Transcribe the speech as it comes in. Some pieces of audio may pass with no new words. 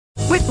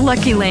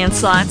Lucky Land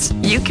Slots,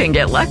 you can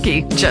get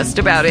lucky just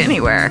about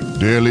anywhere.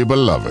 Dearly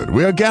beloved,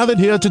 we are gathered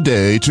here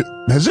today to...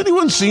 Has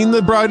anyone seen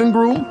the bride and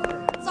groom?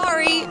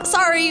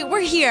 Sorry, we're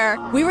here.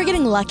 We were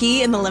getting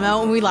lucky in the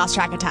limo and we lost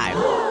track of time.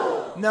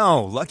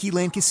 No, Lucky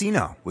Land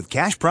Casino, with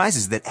cash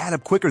prizes that add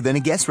up quicker than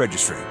a guest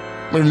registry.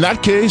 In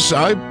that case,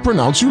 I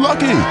pronounce you lucky.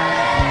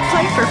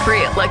 Play for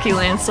free at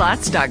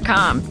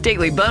LuckyLandSlots.com.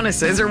 Daily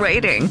bonuses are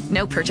waiting.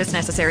 No purchase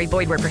necessary.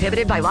 Void where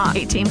prohibited by law.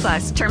 18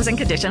 plus. Terms and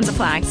conditions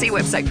apply. See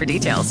website for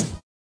details.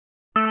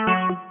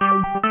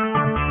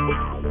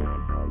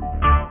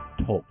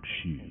 Talk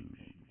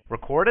shoes.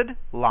 Recorded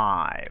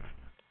live.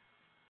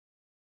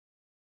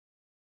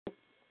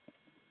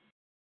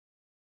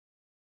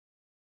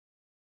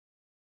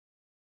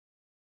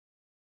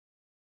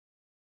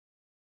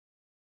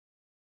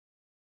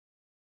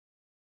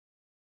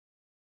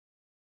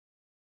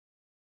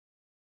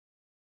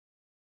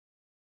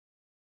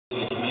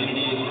 The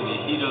communities and the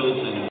Hitos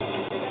and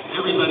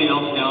everybody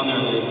else down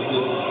there that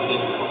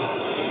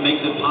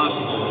makes it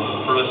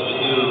possible for us to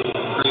do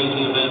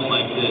crazy events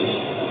like this.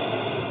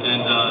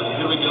 And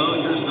here we go.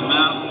 Here's the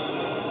map.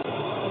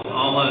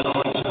 I'll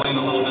explain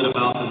a little bit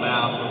about the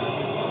map.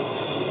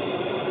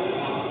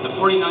 The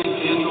 49th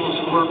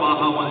Annual Score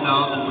Baja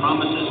 1000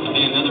 promises to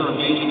be another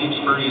amazing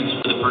experience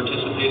for the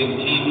participating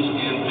teams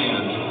and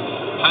fans.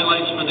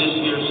 Highlights for this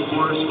year's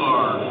course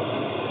are: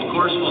 the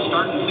course will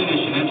start and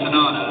finish in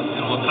Ensenada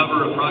and will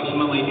cover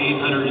approximately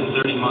 830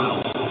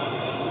 miles.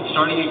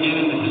 Starting again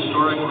in the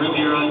historic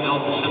Riviera del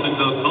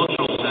Pacifico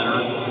Cultural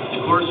Center,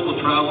 the course will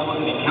travel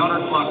in the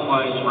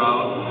counterclockwise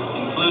route,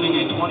 including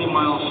a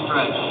 20-mile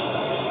stretch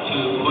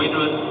to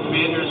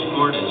Piedras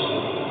Gordas,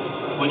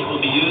 which will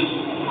be used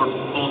for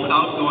both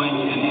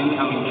outgoing and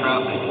incoming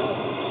traffic.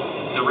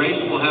 The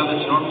race will have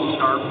its normal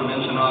start from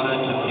Ensenada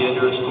to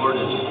Piedras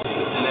Gordas,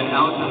 and then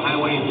out to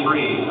Highway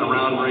 3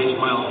 around race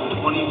mile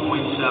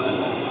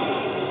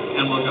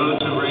 20.7, and we'll go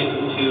to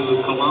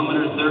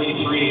kilometer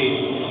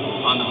 33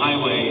 on the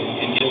highway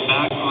and get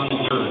back on the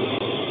dirt.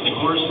 The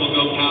course will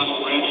go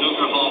past Rancho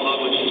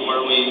Grijalva, which is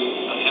where we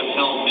have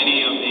held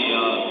many of the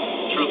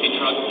trophy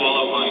truck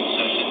qualifying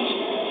sessions,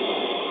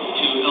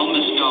 to El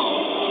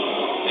Mezcal,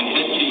 and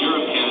head to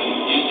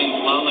Europan using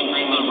La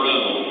Lagrima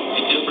Road,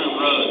 a different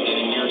road than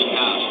in years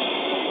past.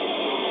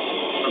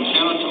 From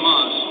Santo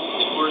Tomas,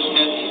 the course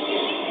heads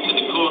to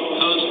the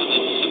coast of the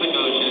Pacific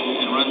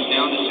Ocean and runs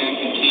down to San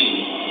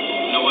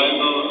Quintin,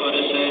 Nuevo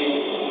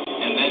Odyssey,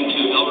 and then to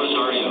El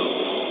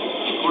Rosario.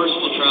 The course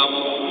will travel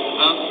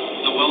up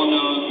the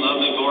well-known La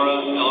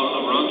Vigora El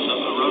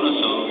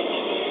Aronoso.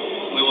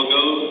 We will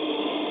go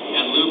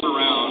and loop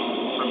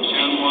around from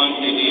San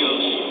Juan de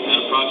Dios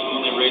at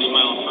approximately race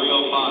mile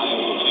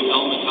 305 to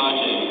El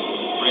Metate,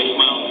 race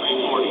mile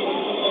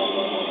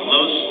 340.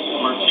 Los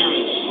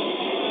Martires,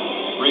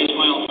 race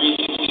mile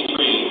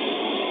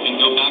 363, and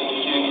go back to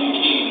San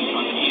Quintin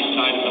on the east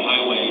side of the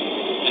highway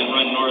and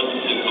run north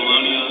to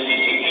Colonia de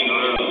Santa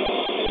Guerrero,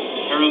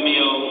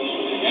 Jaramillo,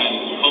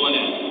 and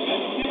Colonet.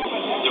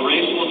 The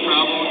race will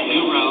travel a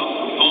new route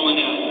from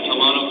Colonet to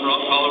Llano,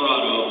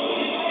 Colorado,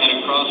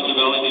 and across to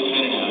Valle de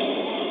Trinidad.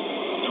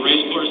 The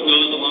race course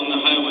goes along the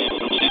highway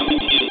from San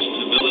Matias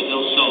to Villa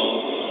del Sol,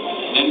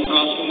 then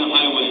crossing the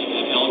highway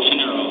at El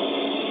Chinero,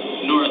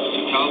 north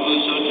to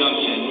Calbuso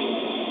Junction,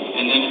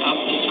 and then up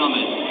the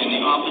summit in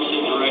the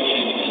opposite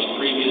direction as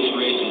previous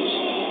races,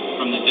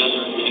 from the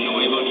desert to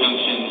Nuevo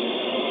Junction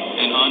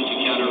and on to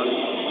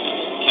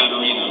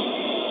Catarina.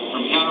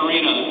 From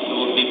Catarina, it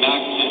will be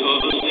back to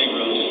Ojos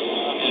Negros,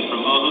 and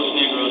from Ojos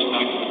Negros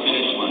back to the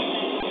finish line.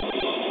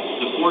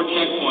 The 4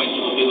 checkpoints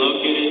will be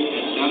located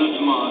at Santo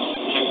Tomas,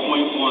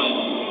 checkpoint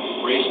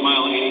 1, race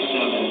mile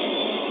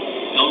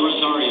 87, El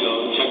Rosario,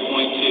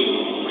 checkpoint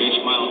 2, race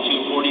mile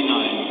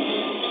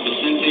 249,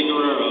 Vicente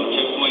Guerrero,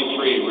 checkpoint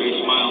 3,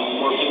 race mile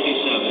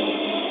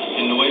 457,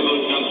 and Nuevo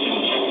Junction,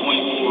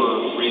 checkpoint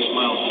 4, race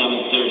mile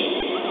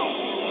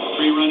 730.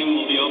 Free running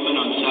will be open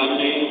on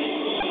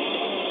Saturday,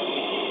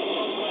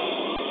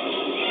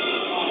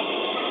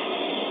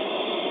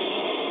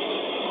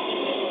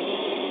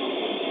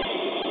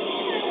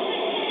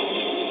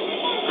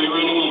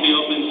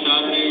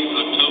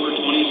 October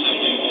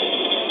 22nd,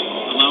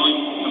 allowing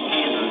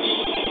competitors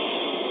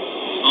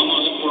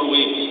almost 4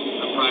 weeks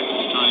of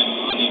practice time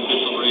on the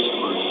official race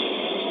course.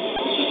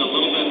 This is a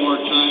little bit more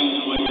time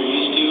than what you're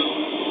used to,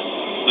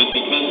 but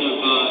because of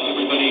a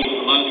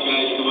lot of the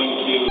guys going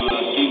to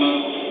SEMA,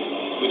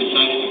 we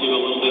decided to give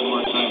a little bit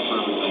more time for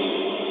everybody.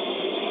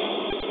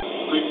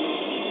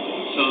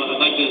 So I'd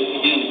like to,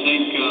 again,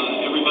 thank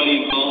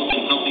everybody involved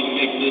in helping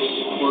make this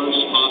course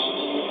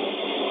possible.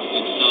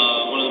 It's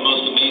one of the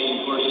most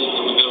amazing courses that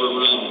we've ever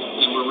run,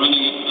 and we're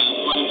running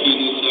quite a few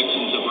new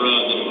sections of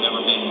road that have never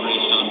been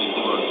raced on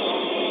before.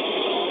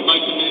 I'd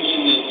like to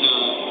mention that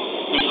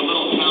there's a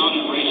little town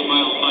at race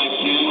mile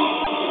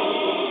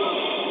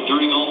 510.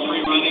 During all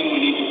pre-running,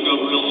 we need to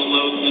go real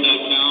slow through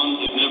that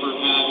town. They've never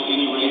had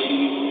any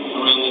racing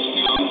around this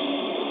town.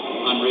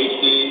 On race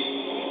day,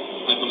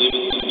 I believe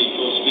it's going to be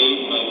full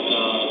speed, but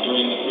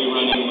during the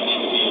pre-running, we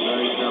need to be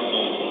very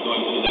careful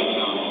going through that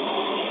town.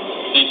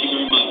 Thank you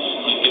very much.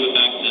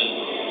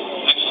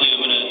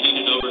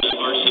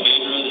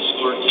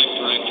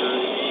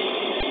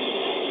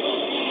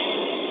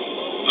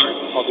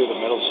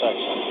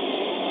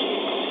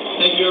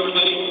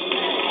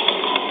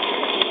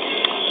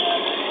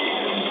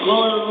 Hello,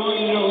 everyone.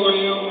 You know who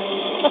I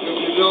am. If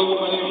you don't,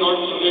 my name is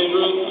Archie Zadra.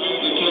 I'm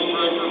the tech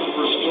director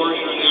for Story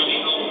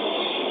International.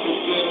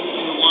 It's been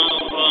a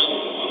wild ride.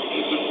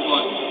 It's been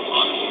fun,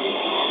 honestly.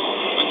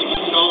 I get to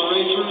meet all the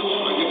racers.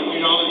 I get to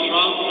meet all the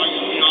shops. I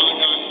get to meet all the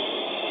guys.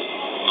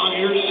 I'm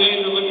here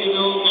today to let you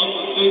know about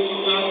the safety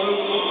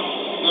factors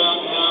that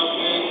have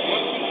been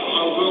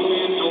will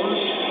be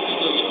endorsed in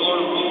the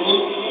SCORE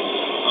rulebook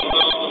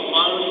about the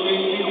fire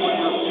safety when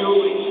you're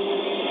fueling.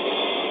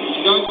 If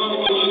you guys want to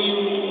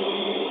continue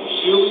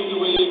fueling the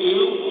way you do,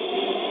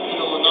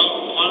 without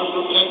fire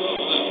protection,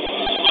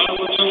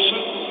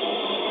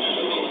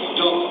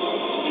 don't.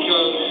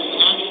 Because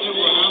an accident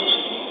will happen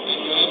and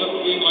you end up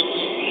being like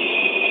me.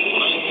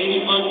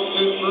 I'm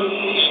 85% burnt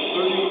and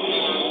 30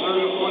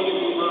 and 40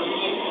 degree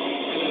burns.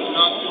 It is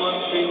not fun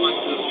being like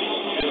this.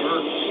 It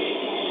hurts.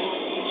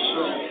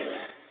 So,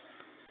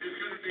 it's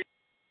going to be.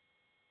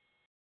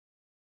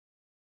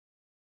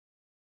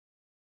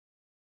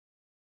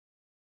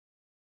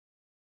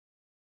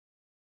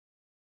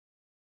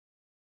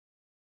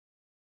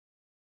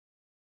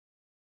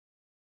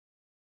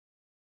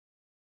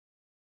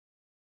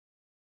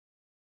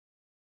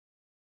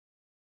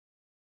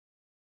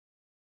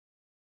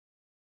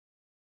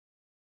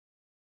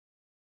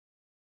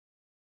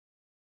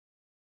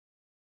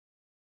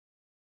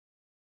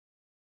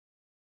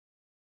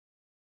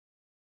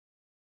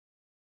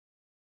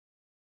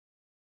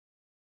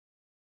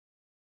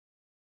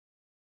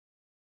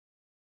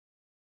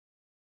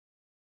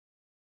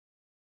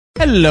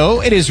 Hello,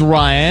 it is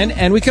Ryan,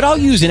 and we could all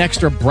use an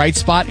extra bright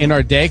spot in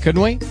our day,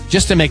 couldn't we?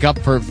 Just to make up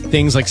for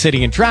things like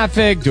sitting in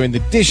traffic, doing the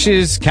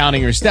dishes,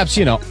 counting your steps,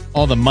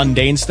 all the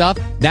mundane stuff.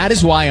 That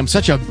is why I'm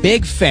such a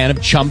big fan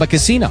of Chumba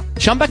Casino.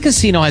 Chumba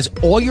Casino has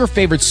all your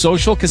favorite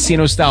social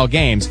casino-style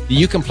games that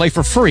you can play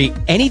for free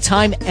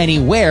anytime,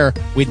 anywhere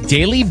with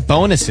daily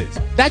bonuses.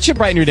 That should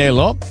brighten your day a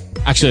little.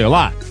 Actually, a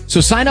lot.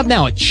 So sign up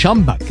now at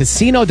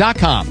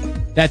ChumbaCasino.com.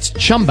 That's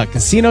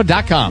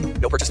ChumbaCasino.com.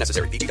 No purchase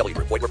necessary. VGW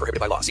Group. Void where prohibited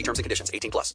by law. See terms and conditions. 18+.